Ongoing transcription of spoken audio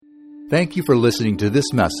Thank you for listening to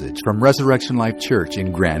this message from Resurrection Life Church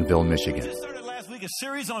in Granville, Michigan. We started last week a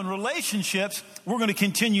series on relationships. We're going to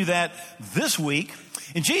continue that this week.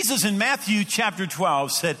 And Jesus in Matthew chapter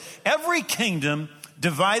 12 said, every kingdom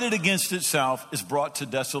divided against itself is brought to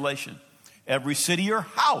desolation. Every city or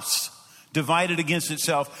house divided against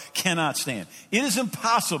itself cannot stand. It is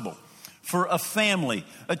impossible for a family,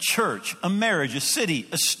 a church, a marriage, a city,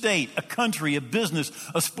 a state, a country, a business,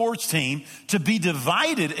 a sports team to be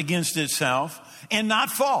divided against itself and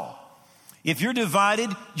not fall. If you're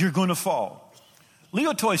divided, you're going to fall.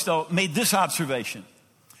 Leo Tolstoy made this observation.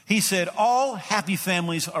 He said, all happy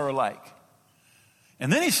families are alike.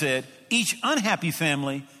 And then he said, each unhappy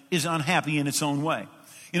family is unhappy in its own way.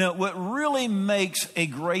 You know, what really makes a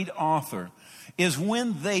great author is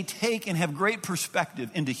when they take and have great perspective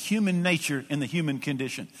into human nature and the human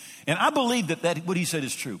condition. And I believe that what he said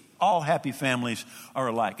is true. All happy families are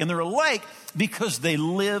alike. And they're alike because they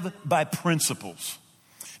live by principles.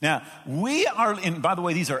 Now, we are, and by the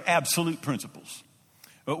way, these are absolute principles.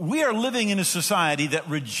 But we are living in a society that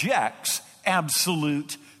rejects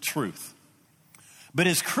absolute truth. But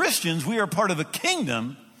as Christians, we are part of a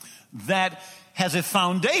kingdom that has a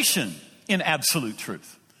foundation in absolute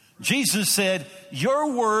truth. Jesus said,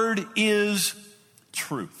 your word is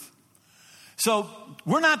truth. So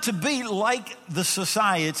we're not to be like the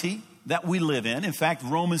society that we live in. In fact,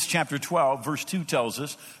 Romans chapter 12, verse 2 tells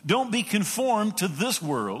us, don't be conformed to this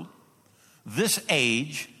world, this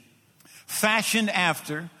age, fashioned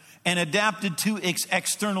after and adapted to its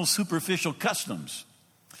external superficial customs,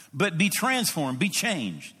 but be transformed, be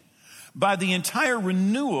changed by the entire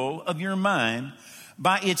renewal of your mind,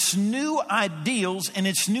 by its new ideals and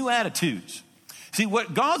its new attitudes. See,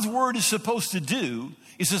 what God's word is supposed to do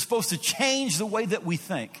is it's supposed to change the way that we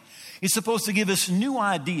think. It's supposed to give us new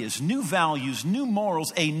ideas, new values, new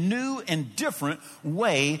morals, a new and different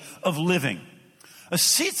way of living. A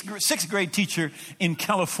sixth grade teacher in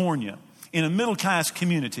California, in a middle-class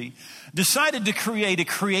community, decided to create a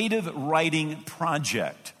creative writing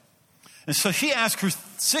project. And so she asked her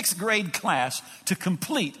sixth grade class to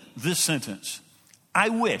complete this sentence. I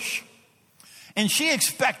wish. And she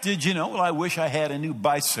expected, I wish I had a new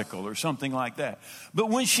bicycle or something like that. But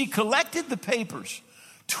when she collected the papers,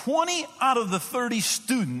 20 out of the 30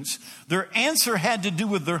 students, their answer had to do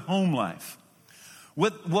with their home life.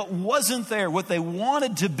 What wasn't there, what they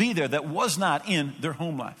wanted to be there that was not in their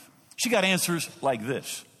home life. She got answers like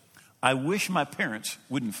this. I wish my parents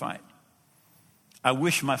wouldn't fight. I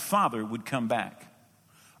wish my father would come back.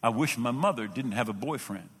 I wish my mother didn't have a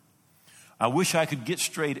boyfriend. I wish I could get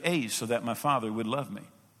straight A's so that my father would love me.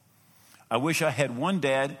 I wish I had one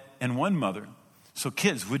dad and one mother so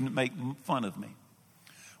kids wouldn't make fun of me.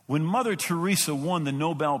 When Mother Teresa won the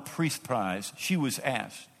Nobel Peace Prize, she was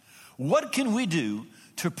asked, what can we do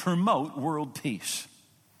to promote world peace?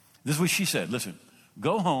 This is what she said. Listen,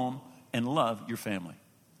 go home and love your family.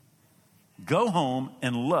 Go home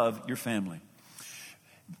and love your family.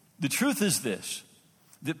 The truth is this,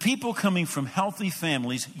 that people coming from healthy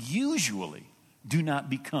families usually do not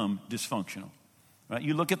become dysfunctional. Right?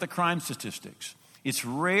 You look at the crime statistics. It's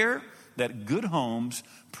rare that good homes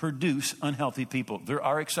produce unhealthy people. There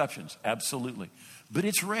are exceptions, absolutely. But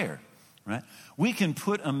it's rare. Right? We can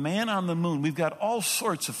put a man on the moon. We've got all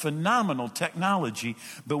sorts of phenomenal technology,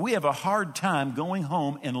 but we have a hard time going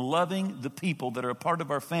home and loving the people that are a part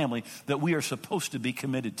of our family that we are supposed to be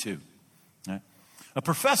committed to. Right? A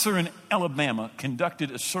professor in Alabama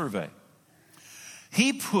conducted a survey.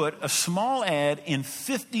 He put a small ad in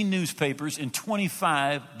 50 newspapers in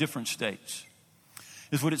 25 different states.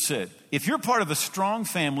 This is what it said. If you're part of a strong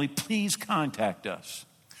family, please contact us.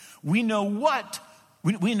 We know much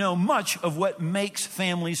of what makes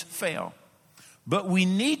families fail, but we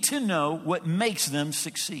need to know what makes them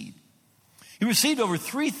succeed. He received over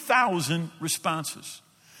 3,000 responses,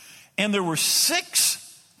 and there were 6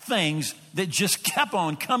 things that just kept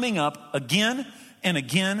on coming up again and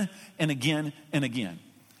again and again and again.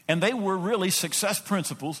 And they were really success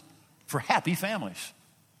principles for happy families.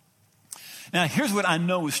 Now, here's what I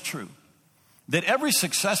know is true. That every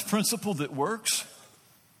success principle that works,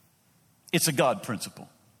 it's a God principle.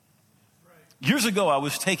 Years ago, I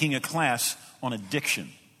was taking a class on addiction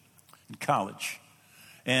in college.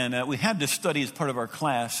 And we had to study as part of our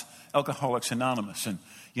class Alcoholics Anonymous. And,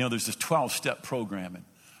 there's this 12-step program. And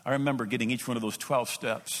I remember getting each one of those 12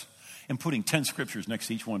 steps and putting 10 scriptures next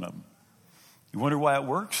to each one of them. You wonder why it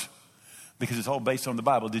works? Because it's all based on the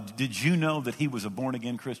Bible. Did you know that he was a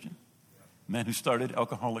born-again Christian? The man who started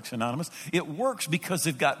Alcoholics Anonymous. It works because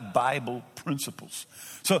they've got Bible principles.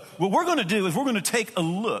 So what we're going to do is we're going to take a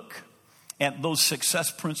look at those success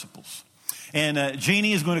principles. And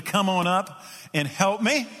Jeannie is going to come on up and help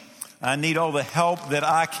me. I need all the help that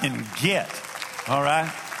I can get. All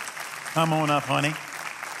right? Come on up, honey.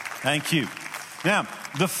 Thank you. Now, I shared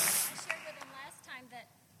with them last time that...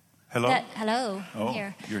 Hello? Hello, I'm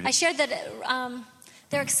here. You're here. I shared that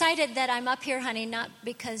they're excited that I'm up here, honey, not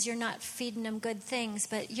because you're not feeding them good things,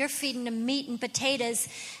 but you're feeding them meat and potatoes,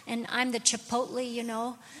 and I'm the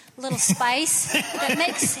chipotle, little spice that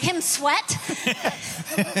makes him sweat.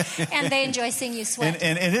 And they enjoy seeing you sweat.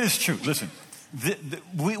 And it is true. Listen,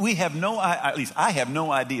 we have at least I have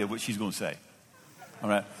no idea what she's going to say. All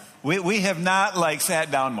right? We have not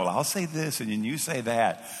sat down, well, I'll say this and then you say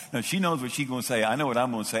that. No, she knows what she's going to say. I know what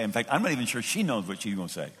I'm going to say. In fact, I'm not even sure she knows what she's going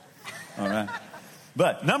to say. All right?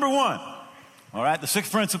 But number one, all right, the 6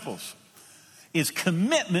 principles is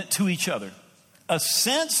commitment to each other. A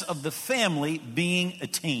sense of the family being a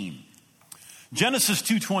team. Genesis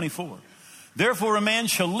 2:24. Therefore a man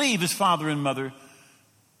shall leave his father and mother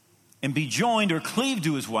and be joined or cleaved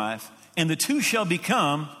to his wife, and the two shall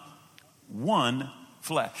become one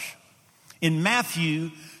flesh. In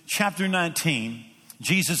Matthew chapter 19,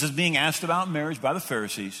 Jesus is being asked about marriage by the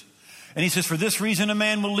Pharisees. And he says, for this reason a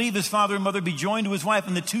man will leave his father and mother, be joined to his wife,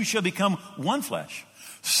 and the two shall become one flesh.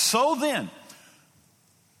 So then,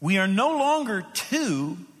 we are no longer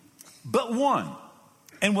two, but one.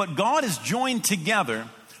 And what God has joined together,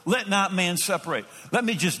 let not man separate. Let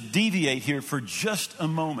me just deviate here for just a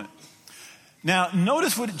moment. Now,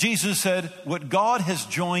 notice what Jesus said, what God has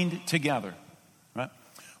joined together. Right?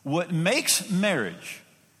 What makes marriage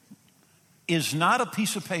is not a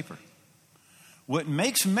piece of paper. What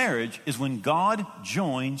makes marriage is when God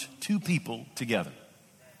joins two people together.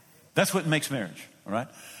 That's what makes marriage, all right?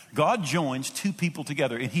 God joins two people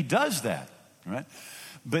together, and he does that, all right?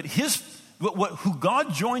 But who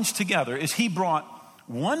God joins together is he brought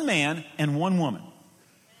one man and one woman,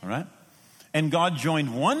 all right? And God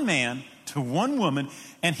joined one man to one woman,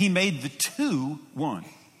 and he made the two one,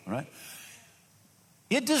 all right?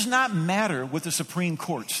 It does not matter what the Supreme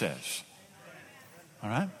Court says, all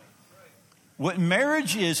right? What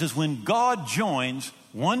marriage is when God joins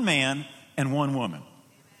one man and one woman.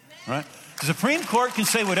 Right? The Supreme Court can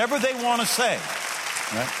say whatever they want to say.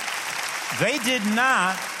 Right? They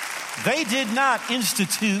did not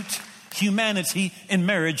institute humanity in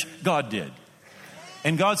marriage. God did.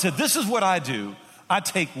 And God said, this is what I do. I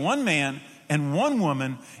take one man and one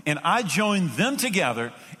woman and I join them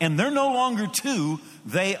together, and they're no longer two,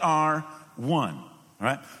 they are one.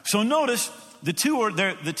 Right? So notice, the two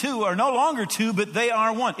are no longer two, but they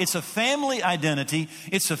are one. It's a family identity.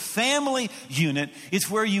 It's a family unit. It's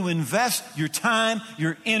where you invest your time,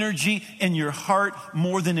 your energy, and your heart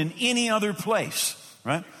more than in any other place,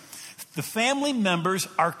 right? The family members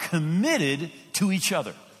are committed to each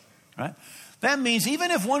other, right? That means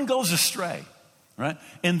even if one goes astray, right?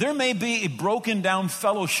 And there may be a broken down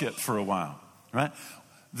fellowship for a while, right?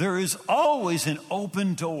 There is always an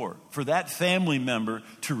open door for that family member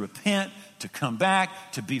to repent, to come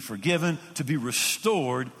back, to be forgiven, to be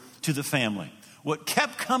restored to the family. What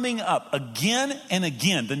kept coming up again and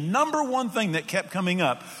again, the number one thing that kept coming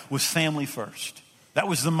up was family first. That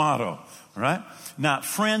was the motto, right? Not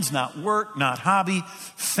friends, not work, not hobby,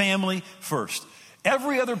 family first.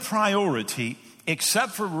 Every other priority,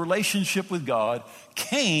 except for relationship with God,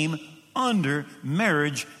 came under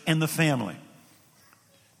marriage and the family.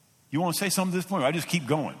 You want to say something at this point, or I just keep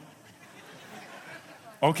going?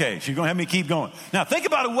 Okay, she's going to have me keep going. Now, think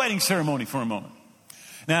about a wedding ceremony for a moment.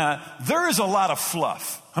 Now, there is a lot of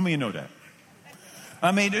fluff. How many of you know that?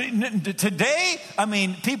 I mean, today,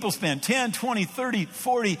 people spend 10, 20, 30,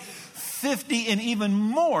 40, 50, and even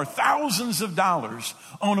more thousands of dollars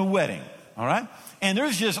on a wedding, all right? And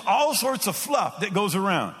there's just all sorts of fluff that goes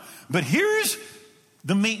around. But here's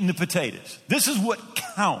the meat and the potatoes. This is what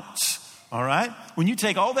counts. All right? When you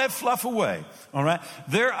take all that fluff away, all right,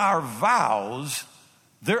 there are vows,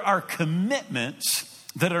 there are commitments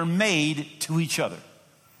that are made to each other.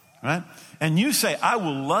 Right? And you say, I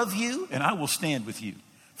will love you and I will stand with you.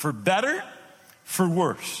 For better, for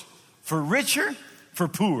worse. For richer, for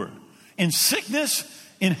poorer. In sickness,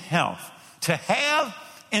 in health. To have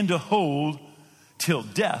and to hold till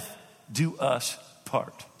death do us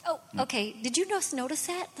part. Oh, okay. Did you notice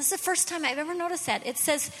that? This is the first time I've ever noticed that. It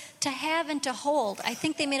says to have and to hold. I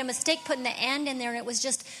think they made a mistake putting the and in there, and it was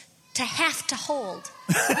just to have to hold.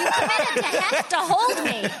 You committed to have to hold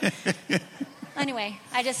me. Anyway,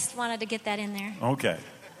 I just wanted to get that in there. Okay.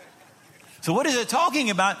 So what is it talking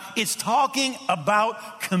about? It's talking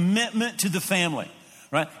about commitment to the family,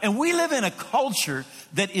 right? And we live in a culture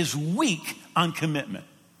that is weak on commitment,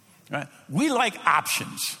 right? We like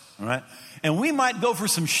options. All right? And we might go for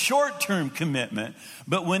some short-term commitment,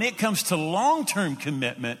 but when it comes to long-term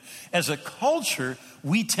commitment, as a culture,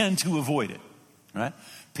 we tend to avoid it. Right?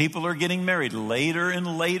 People are getting married later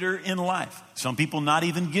and later in life. Some people not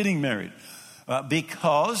even getting married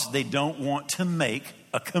because they don't want to make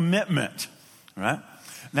a commitment. Right?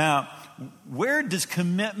 Now, where does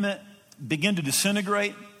commitment begin to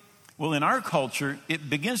disintegrate? Well, in our culture, it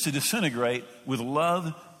begins to disintegrate with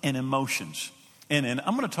love and emotions. And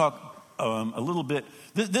I'm going to talk a little bit.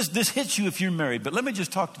 This hits you if you're married, but let me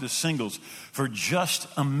just talk to the singles for just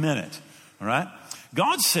a minute. All right?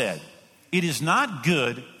 God said, it is not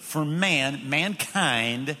good for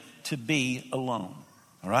mankind, to be alone.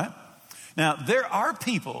 All right? Now, there are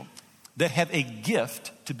people that have a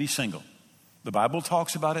gift to be single. The Bible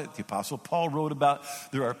talks about it. The Apostle Paul wrote about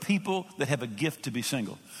there are people that have a gift to be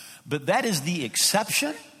single. But that is the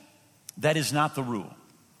exception. That is not the rule.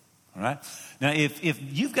 All right? Now, if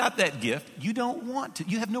you've got that gift, you don't want to,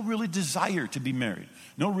 you have no really desire to be married,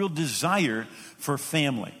 no real desire for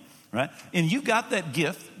family, right? And you've got that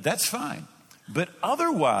gift, that's fine. But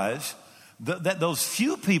otherwise, those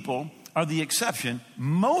few people are the exception.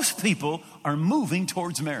 Most people are moving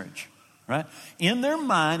towards marriage, right? In their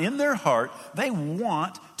mind, in their heart, they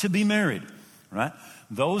want to be married, right?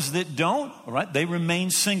 Those that don't, all right, they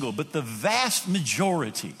remain single. But the vast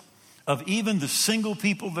majority of even the single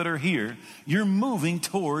people that are here, you're moving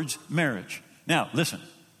towards marriage. Now, listen,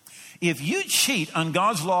 if you cheat on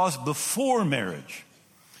God's laws before marriage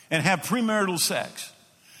and have premarital sex,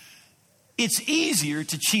 it's easier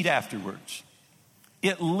to cheat afterwards.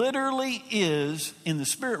 It literally is, in the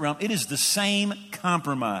spirit realm, it is the same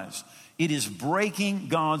compromise. It is breaking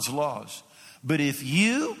God's laws. But if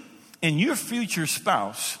you and your future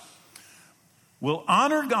spouse will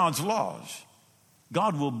honor God's laws,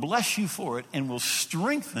 God will bless you for it and will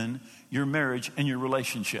strengthen your marriage and your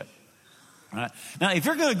relationship. All right? Now, if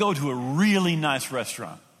you're going to go to a really nice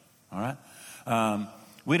restaurant, all right,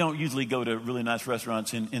 we don't usually go to really nice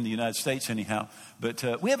restaurants in the United States anyhow,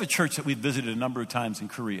 but we have a church that we've visited a number of times in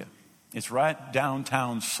Korea. It's right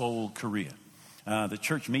downtown Seoul, Korea. The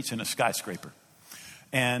church meets in a skyscraper.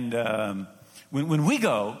 And when we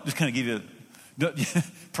go, just kind of give you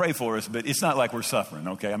pray for us, but it's not like we're suffering,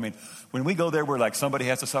 okay? I mean, when we go there, we're like somebody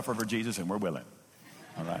has to suffer for Jesus and we're willing,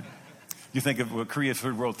 all right? You think of Korea's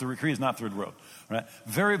third world. Korea's not third world, right?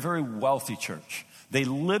 Very, very wealthy church. They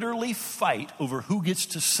literally fight over who gets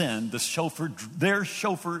to send their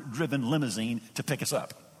chauffeur-driven limousine to pick us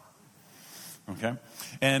up, okay?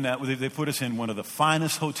 And they put us in one of the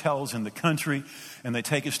finest hotels in the country, and they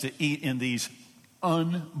take us to eat in these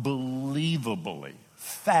unbelievably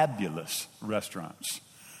fabulous restaurants.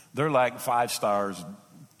 They're like 5 stars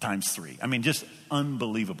times 3. I mean, just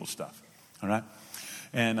unbelievable stuff. All right.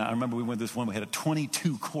 And I remember we went to this one, we had a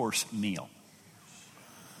 22-course meal.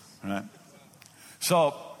 All right.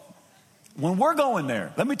 So when we're going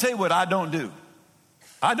there, let me tell you what I don't do.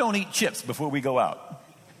 I don't eat chips before we go out.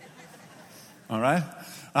 All right.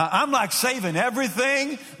 I'm like saving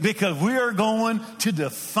everything because we are going to the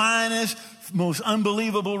finest, most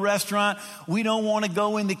unbelievable restaurant. We don't want to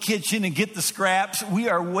go in the kitchen and get the scraps. We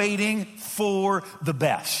are waiting for the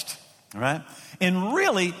best. All right. And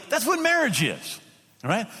really, that's what marriage is. All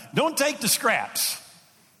right. Don't take the scraps.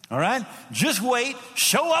 All right. Just wait.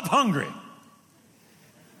 Show up hungry.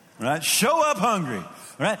 All right. Show up hungry.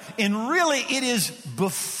 All right. And really, it is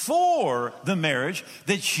before the marriage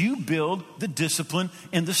that you build the discipline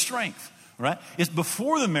and the strength. Right? It's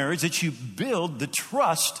before the marriage that you build the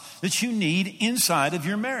trust that you need inside of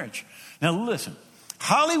your marriage. Now listen,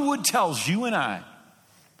 Hollywood tells you and I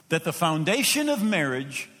that the foundation of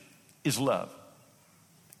marriage is love.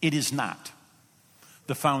 It is not.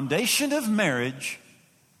 The foundation of marriage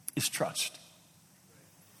is trust.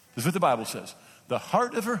 This is what the Bible says. The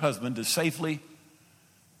heart of her husband does safely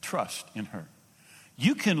trust in her.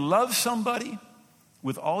 You can love somebody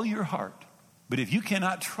with all your heart, but if you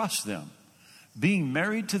cannot trust them, being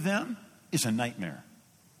married to them is a nightmare.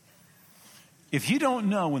 If you don't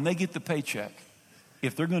know when they get the paycheck,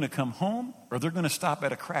 if they're going to come home or they're going to stop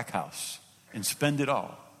at a crack house and spend it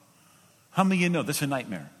all, how many of you know this is a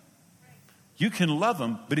nightmare? You can love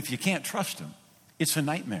them, but if you can't trust them, it's a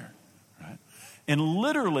nightmare, right? And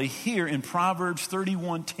literally here in Proverbs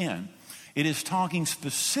 31:10, it is talking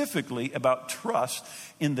specifically about trust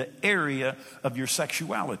in the area of your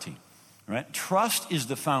sexuality. Right? Trust is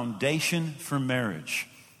the foundation for marriage.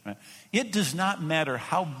 Right? It does not matter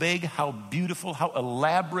how big, how beautiful, how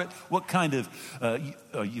elaborate, what kind of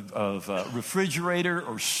refrigerator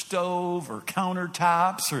or stove or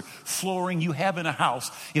countertops or flooring you have in a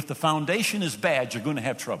house. If the foundation is bad, you're going to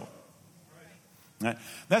have trouble. Right?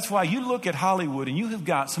 That's why you look at Hollywood and you have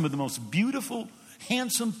got some of the most beautiful,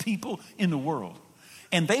 handsome people in the world.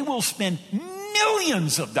 And they will spend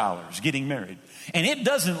millions of dollars getting married. And it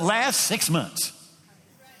doesn't last 6 months.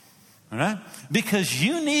 All right? Because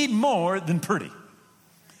you need more than pretty.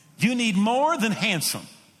 You need more than handsome.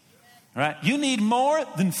 All right? You need more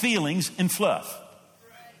than feelings and fluff.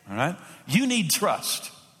 All right? You need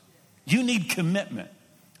trust. You need commitment.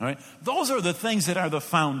 All right? Those are the things that are the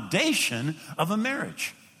foundation of a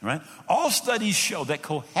marriage. Right? All studies show that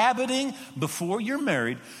cohabiting before you're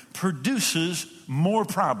married produces more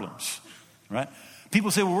problems. Right? People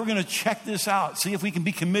say, well, we're going to check this out, see if we can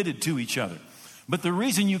be committed to each other. But the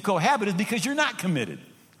reason you cohabit is because you're not committed.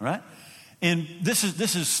 Right? And this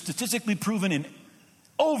is statistically proven in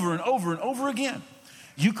over and over and over again.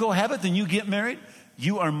 You cohabit, then you get married,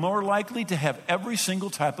 you are more likely to have every single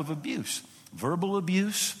type of abuse. Verbal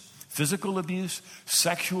abuse, physical abuse,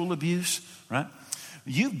 sexual abuse, right?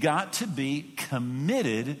 You've got to be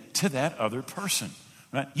committed to that other person,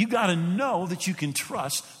 right? You got to know that you can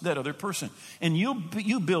trust that other person. And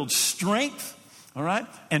you build strength, all right,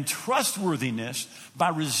 and trustworthiness by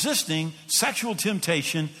resisting sexual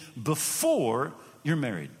temptation before you're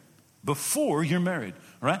married. Before you're married,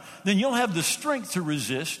 right? Then you'll have the strength to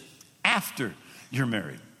resist after you're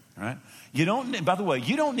married, right? By the way,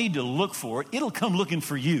 you don't need to look for it. It'll come looking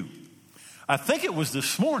for you. I think it was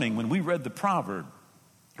this morning when we read the proverb.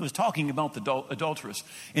 It was talking about the adulteress.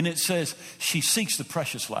 And it says, she seeks the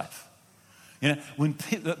precious life. You know, when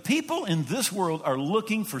people in this world are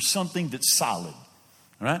looking for something that's solid,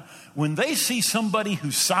 right? When they see somebody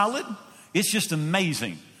who's solid, it's just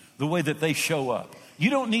amazing the way that they show up. You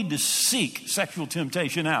don't need to seek sexual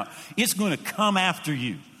temptation out. It's going to come after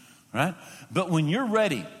you, right? But when you're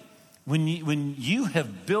ready, when you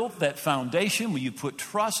have built that foundation, when you put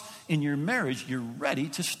trust in your marriage, you're ready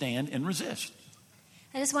to stand and resist.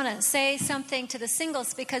 I just want to say something to the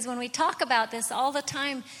singles, because when we talk about this all the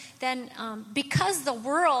time, then because the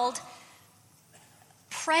world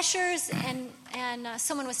pressures and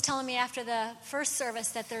someone was telling me after the first service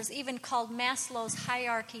that there's even called Maslow's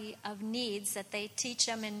hierarchy of needs that they teach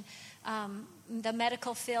them in the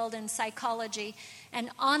medical field and psychology. And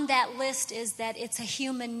on that list is that it's a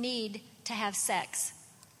human need to have sex.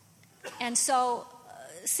 And so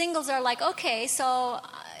singles are like, okay, so,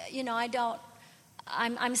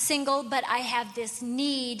 I'm single, but I have this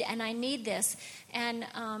need and I need this. And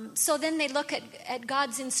so then they look at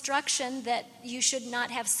God's instruction that you should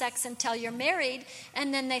not have sex until you're married.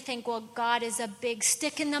 And then they think, well, God is a big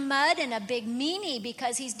stick in the mud and a big meanie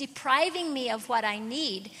because he's depriving me of what I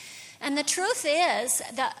need. And the truth is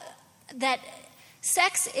that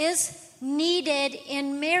sex is needed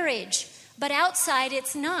in marriage, but outside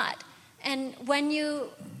it's not. And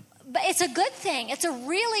but it's a good thing. It's a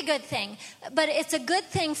really good thing. But it's a good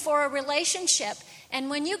thing for a relationship. And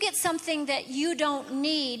when you get something that you don't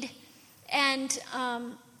need, and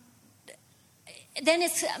then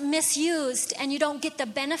it's misused, and you don't get the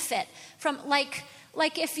benefit from, like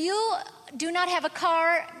if you do not have a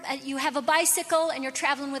car, you have a bicycle, and you're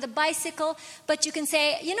traveling with a bicycle, but you can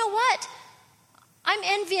say, you know what? I'm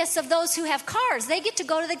envious of those who have cars. They get to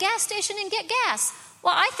go to the gas station and get gas.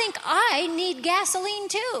 Well, I think I need gasoline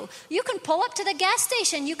too. You can pull up to the gas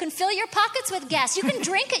station. You can fill your pockets with gas. You can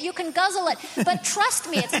drink it. You can guzzle it. But trust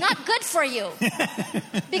me, it's not good for you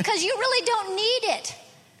because you really don't need it.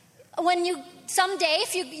 Someday,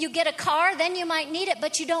 if you get a car, then you might need it,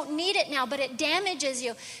 but you don't need it now. But it damages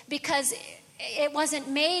you because it wasn't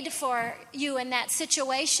made for you in that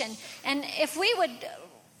situation. And if we would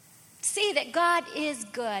see that God is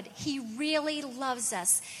good, he really loves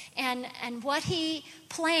us, and what he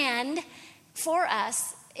planned for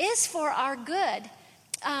us is for our good.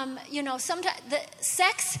 Sometimes the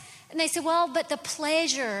sex, and they say, well, but the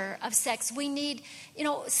pleasure of sex, we need,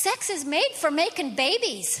 sex is made for making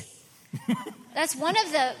babies. That's one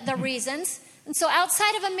of the reasons. And so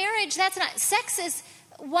outside of a marriage, that's not, sex is,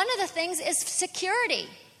 one of the things is security.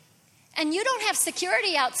 And you don't have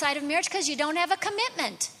security outside of marriage because you don't have a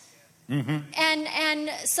commitment. Mm-hmm. And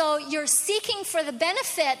so you're seeking for the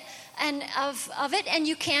benefit of it, and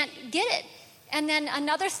you can't get it. And then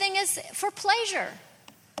another thing is for pleasure.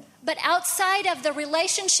 But outside of the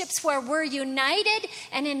relationships where we're united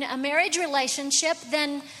and in a marriage relationship,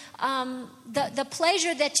 then the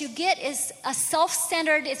pleasure that you get is a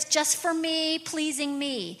self-centered, it's just for me, pleasing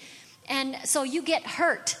me. And so you get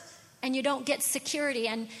hurt and you don't get security.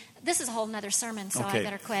 And this is a whole nother sermon, so okay. I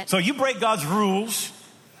better quit. So you break God's rules.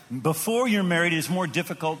 Before you're married, it's more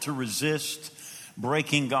difficult to resist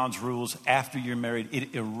breaking God's rules. After you're married,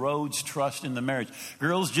 it erodes trust in the marriage.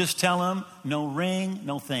 Girls, just tell them, no ring,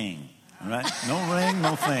 no thing. All right? No ring,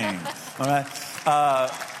 no thing. All right?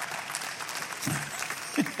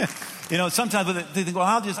 Sometimes they think, well,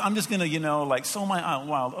 I'm just going to, like sow my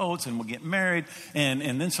wild oats and we'll get married.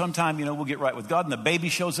 And then sometime, we'll get right with God. And the baby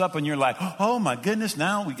shows up and you're like, oh my goodness,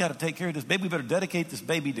 now we got to take care of this baby. We better dedicate this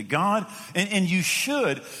baby to God. And you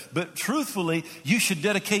should, but truthfully, you should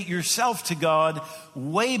dedicate yourself to God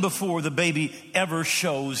way before the baby ever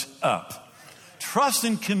shows up. Trust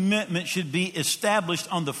and commitment should be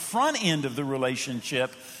established on the front end of the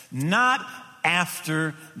relationship, not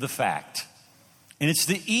after the fact. And it's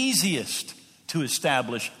the easiest to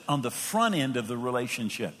establish on the front end of the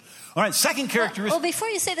relationship. All right, second characteristic. Well, before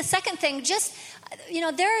you say the second thing, just,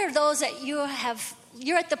 there are those that you're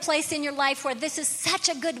at the place in your life where this is such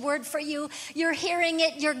a good word for you. You're hearing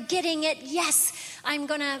it, you're getting it. Yes, I'm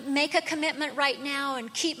going to make a commitment right now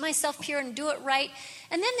and keep myself pure and do it right.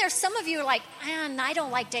 And then there's some of you who are like, man, I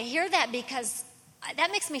don't like to hear that because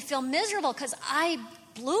that makes me feel miserable because I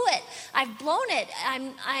blew it. I've blown it.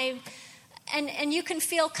 And you can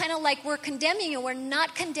feel kind of like we're condemning you. We're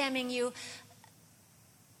not condemning you.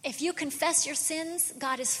 If you confess your sins,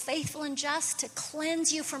 God is faithful and just to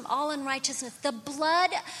cleanse you from all unrighteousness. The blood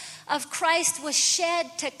of Christ was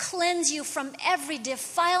shed to cleanse you from every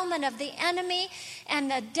defilement of the enemy and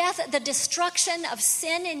the destruction of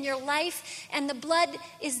sin in your life. And the blood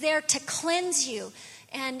is there to cleanse you.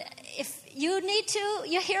 And if you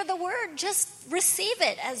hear the word, just receive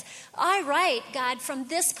it as, all right, God, from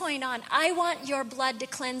this point on, I want your blood to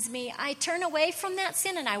cleanse me. I turn away from that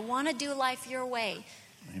sin and I want to do life your way.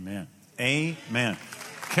 Amen. Amen.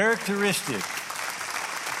 Characteristic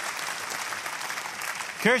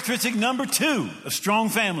number 2 of strong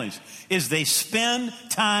families is they spend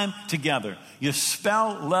time together. You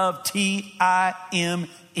spell love Time,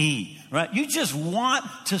 right? You just want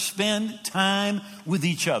to spend time with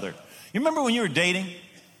each other. You remember when you were dating?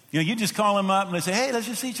 You just call them up and they say, hey, let's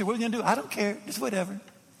just see each other. What are we going to do? I don't care. Just whatever.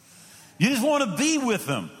 You just want to be with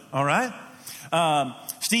them, all right?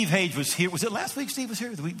 Steve Hage was here. Was it last week Steve was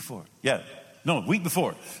here or the week before? Yeah. No, the week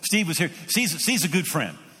before. Steve was here. Steve's a good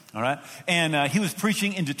friend, all right? And he was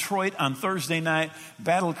preaching in Detroit on Thursday night,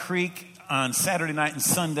 Battle Creek on Saturday night and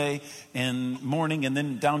Sunday and morning, and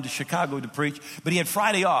then down to Chicago to preach. But he had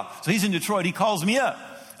Friday off. So he's in Detroit. He calls me up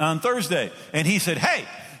on Thursday, and he said, hey,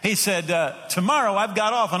 tomorrow I've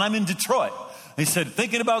got off and I'm in Detroit. He said,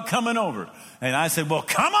 thinking about coming over. And I said, well,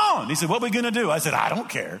 come on. He said, what are we going to do? I said, I don't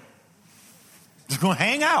care. Just going to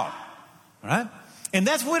hang out. All right? And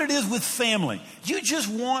that's what it is with family. You just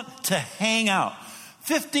want to hang out.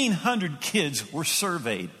 1,500 kids were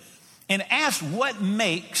surveyed and asked what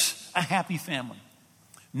makes a happy family.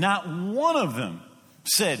 Not one of them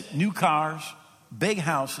said new cars, big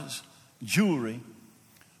houses, jewelry.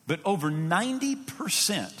 But over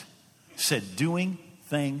 90% said doing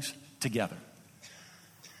things together.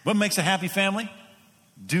 What makes a happy family?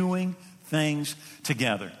 Doing things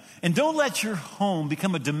together. And don't let your home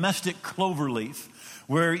become a domestic cloverleaf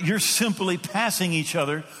where you're simply passing each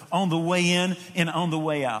other on the way in and on the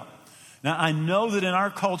way out. Now, I know that in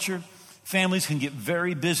our culture, families can get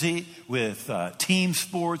very busy with team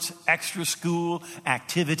sports, extra school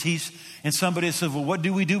activities. And somebody says, well, what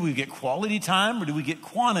do? We get quality time or do we get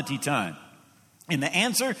quantity time? And the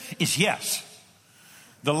answer is yes.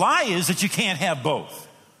 The lie is that you can't have both.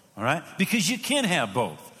 All right? Because you can have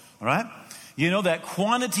both. All right? That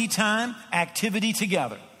quantity time, activity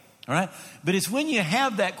together. All right? But it's when you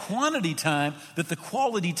have that quantity time that the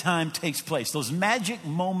quality time takes place. Those magic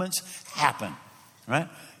moments happen. All right?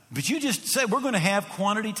 But you just said, we're going to have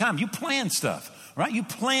quantity time. You plan stuff, right? You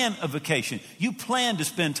plan a vacation. You plan to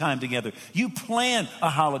spend time together. You plan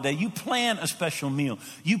a holiday. You plan a special meal.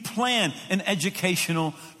 You plan an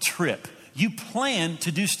educational trip. You plan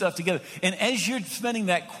to do stuff together. And as you're spending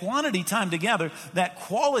that quantity time together, that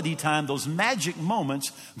quality time, those magic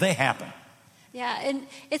moments, they happen. Yeah, and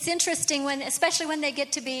it's interesting especially when they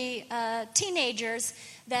get to be teenagers,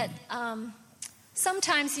 that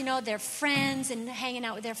sometimes, their friends and hanging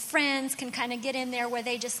out with their friends can kind of get in there where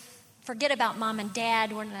they just forget about mom and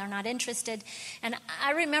dad when they're not interested. And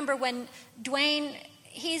I remember when Dwayne,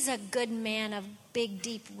 he's a good man of big,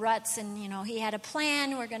 deep ruts, and, he had a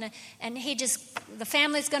plan. The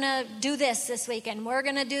family's going to do this weekend. We're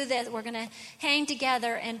going to do this. We're going to hang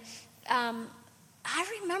together. And I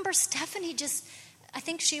remember Stephanie I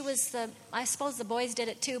think she was I suppose the boys did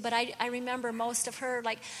it too, but I remember most of her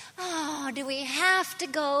like, oh, do we have to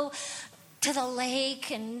go to the lake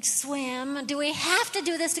and swim? Do we have to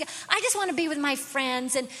do this together? I just want to be with my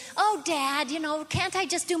friends. And, oh, Dad, can't I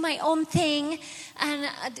just do my own thing? And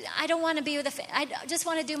I don't want to be with I just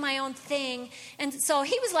want to do my own thing. And so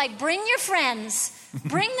he was like, bring your friends.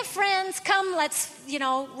 Bring the friends. Come, let's,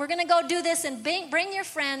 we're going to go do this. And bring your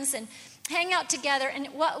friends and hang out together. And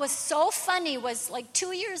what was so funny was like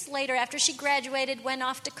 2 years later, after she graduated, went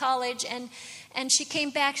off to college, and she came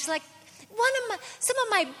back. She's like, some of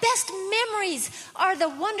my best memories are the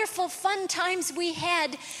wonderful fun times we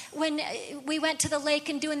had when we went to the lake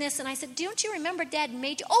and doing this. And I said, don't you remember Dad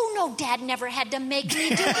made you? Oh, no, Dad never had to make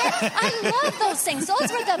me do that. I love those things. Those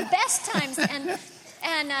were the best times.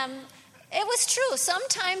 And it was true.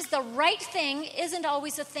 Sometimes the right thing isn't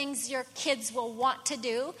always the things your kids will want to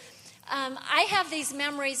do. I have these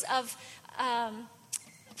memories of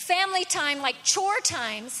family time, like chore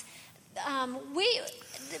times.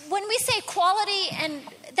 When we say quality, and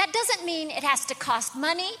that doesn't mean it has to cost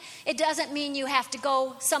money. It doesn't mean you have to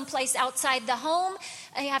go someplace outside the home.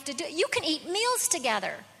 You can eat meals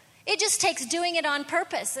together. It just takes doing it on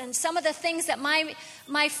purpose. And some of the things that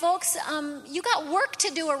my folks, you got work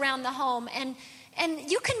to do around the home, and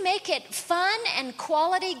you can make it fun and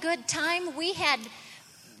quality, good time. We had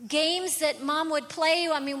games that Mom would play.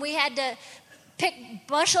 I mean, we had to pick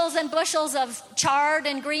bushels and bushels of chard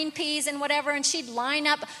and green peas and whatever, and she'd line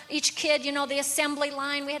up each kid, the assembly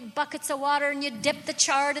line. We had buckets of water, and you'd dip the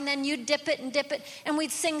chard, and then you'd dip it, and we'd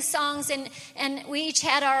sing songs, and we each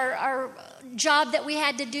had our job that we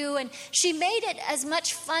had to do, and she made it as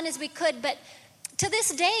much fun as we could. But to this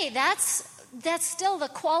day, that's still the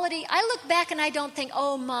quality. I look back and I don't think,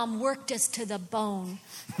 oh, Mom worked us to the bone.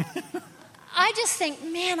 I just think,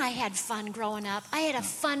 man, I had fun growing up. I had a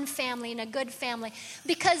fun family and a good family,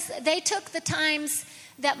 because they took the times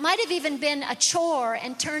that might have even been a chore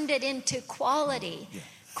and turned it into quality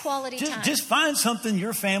time. Just find something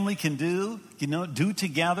your family can do, do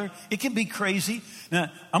together. It can be crazy.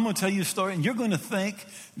 Now, I'm going to tell you a story, and you're going to think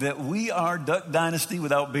that we are Duck Dynasty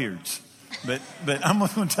without beards. But I'm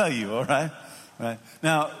going to tell you, all right?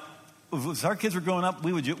 Now, as our kids were growing up,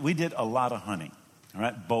 we did a lot of hunting. All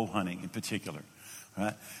right, bow hunting in particular, all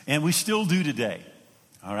right, and we still do today,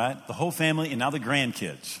 all right, the whole family and now the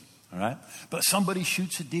grandkids, all right, but somebody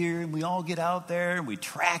shoots a deer and we all get out there and we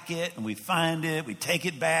track it and we find it, we take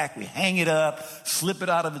it back, we hang it up, slip it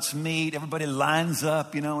out of its meat, everybody lines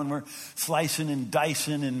up, and we're slicing and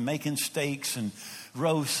dicing and making steaks and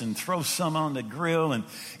roasts and throw some on the grill, and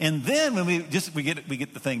then when we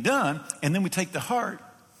get the thing done, and then we take the heart.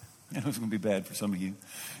 It was going to be bad for some of you.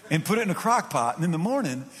 And put it in a crock pot. And in the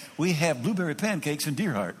morning, we have blueberry pancakes and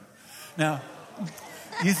deer heart. Now,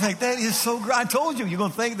 you think that is so great. I told you, you're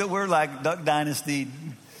going to think that we're like Duck Dynasty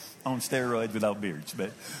on steroids without beards.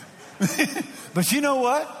 But you know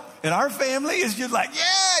what? In our family, it's just like,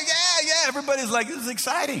 yeah. Everybody's like, this is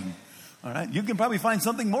exciting. All right? You can probably find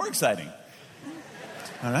something more exciting.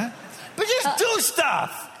 All right? But just do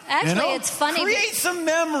stuff. Actually, it's funny. Create some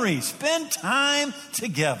memories. Spend time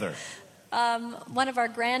together. One of our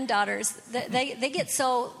granddaughters, they get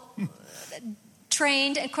so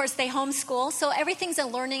trained. Of course, they homeschool, so everything's a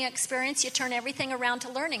learning experience. You turn everything around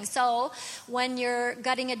to learning. So when you're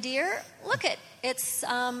gutting a deer, it's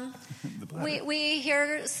we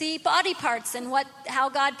see body parts and how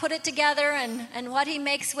God put it together and what He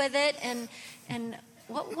makes with it and.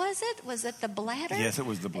 What was it? Was it the bladder? Yes, it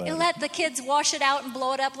was the bladder. And let the kids wash it out and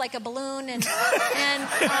blow it up like a balloon. And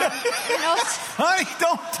Honey,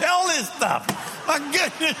 don't tell this stuff. My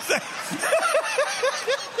goodness.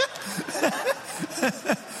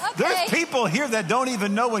 Okay. There's people here that don't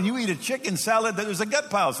even know when you eat a chicken salad that there's a gut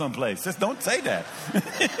pile someplace. Just don't say that.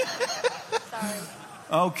 Sorry.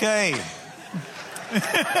 Okay.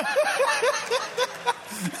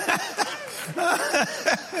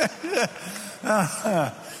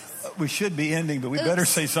 We should be ending, but we better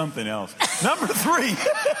say something else. Number 3.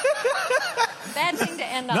 Bad thing to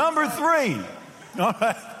end on. Number 3. All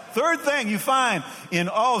right. Third thing you find in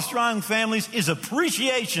all strong families is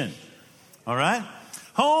appreciation. All right?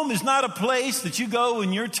 Home is not a place that you go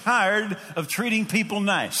when you're tired of treating people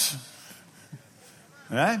nice.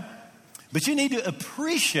 All right? But you need to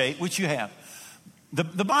appreciate what you have.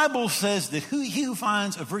 The Bible says that he who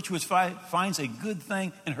finds a virtuous wife finds a good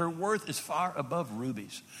thing, and her worth is far above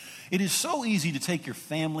rubies. It is so easy to take your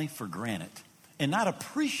family for granted and not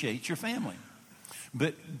appreciate your family.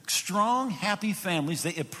 But strong, happy families,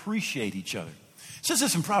 they appreciate each other. It says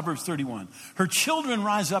this in Proverbs 31. Her children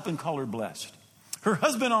rise up and call her blessed. Her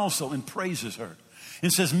husband also, and praises her.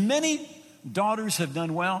 It says, many daughters have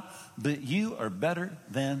done well, but you are better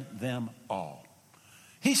than them all.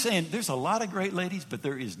 He's saying, there's a lot of great ladies, but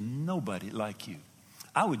there is nobody like you.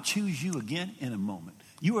 I would choose you again in a moment.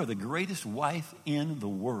 You are the greatest wife in the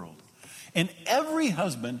world. And every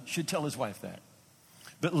husband should tell his wife that.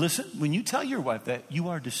 But listen, when you tell your wife that, you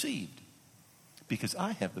are deceived. Because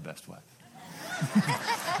I have the best wife.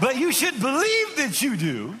 But you should believe that you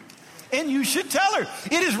do. And you should tell her.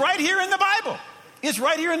 It is right here in the Bible. It's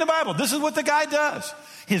right here in the Bible. This is what the guy does.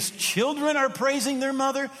 His children are praising their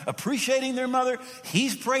mother, appreciating their mother.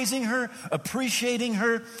 He's praising her, appreciating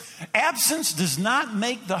her. Absence does not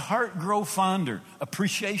make the heart grow fonder.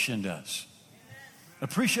 Appreciation does.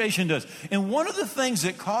 Appreciation does. And one of the things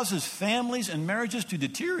that causes families and marriages to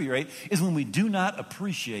deteriorate is when we do not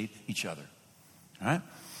appreciate each other. All right?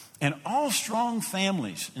 And all strong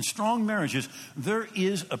families and strong marriages, there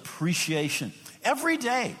is appreciation. Every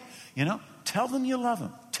day, tell them you love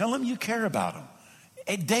them. Tell them you care about them.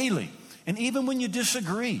 Daily. And even when you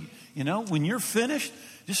disagree, when you're finished,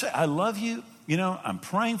 just say, I love you. I'm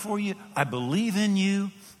praying for you. I believe in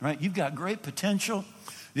you. Right? You've got great potential.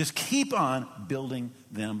 Just keep on building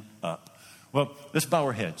them up. Well, let's bow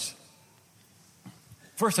our heads.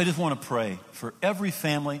 First, I just want to pray for every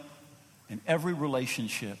family and every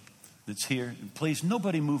relationship that's here. And please,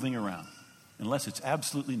 nobody moving around unless it's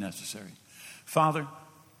absolutely necessary. Father,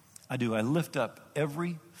 I lift up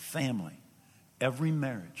every family, every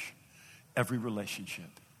marriage, every relationship.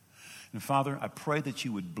 And Father, I pray that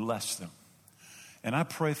you would bless them. And I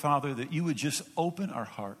pray, Father, that you would just open our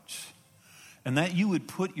hearts and that you would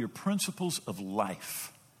put your principles of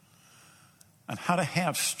life on how to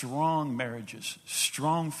have strong marriages,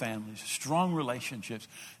 strong families, strong relationships.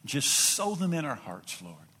 Just sow them in our hearts,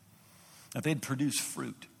 Lord, that they'd produce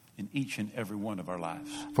fruit in each and every one of our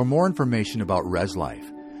lives. For more information about Res Life,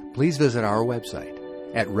 please visit our website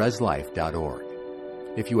at reslife.org.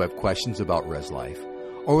 If you have questions about Res Life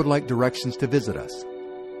or would like directions to visit us,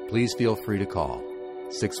 please feel free to call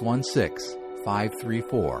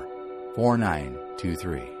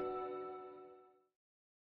 616-534-4923.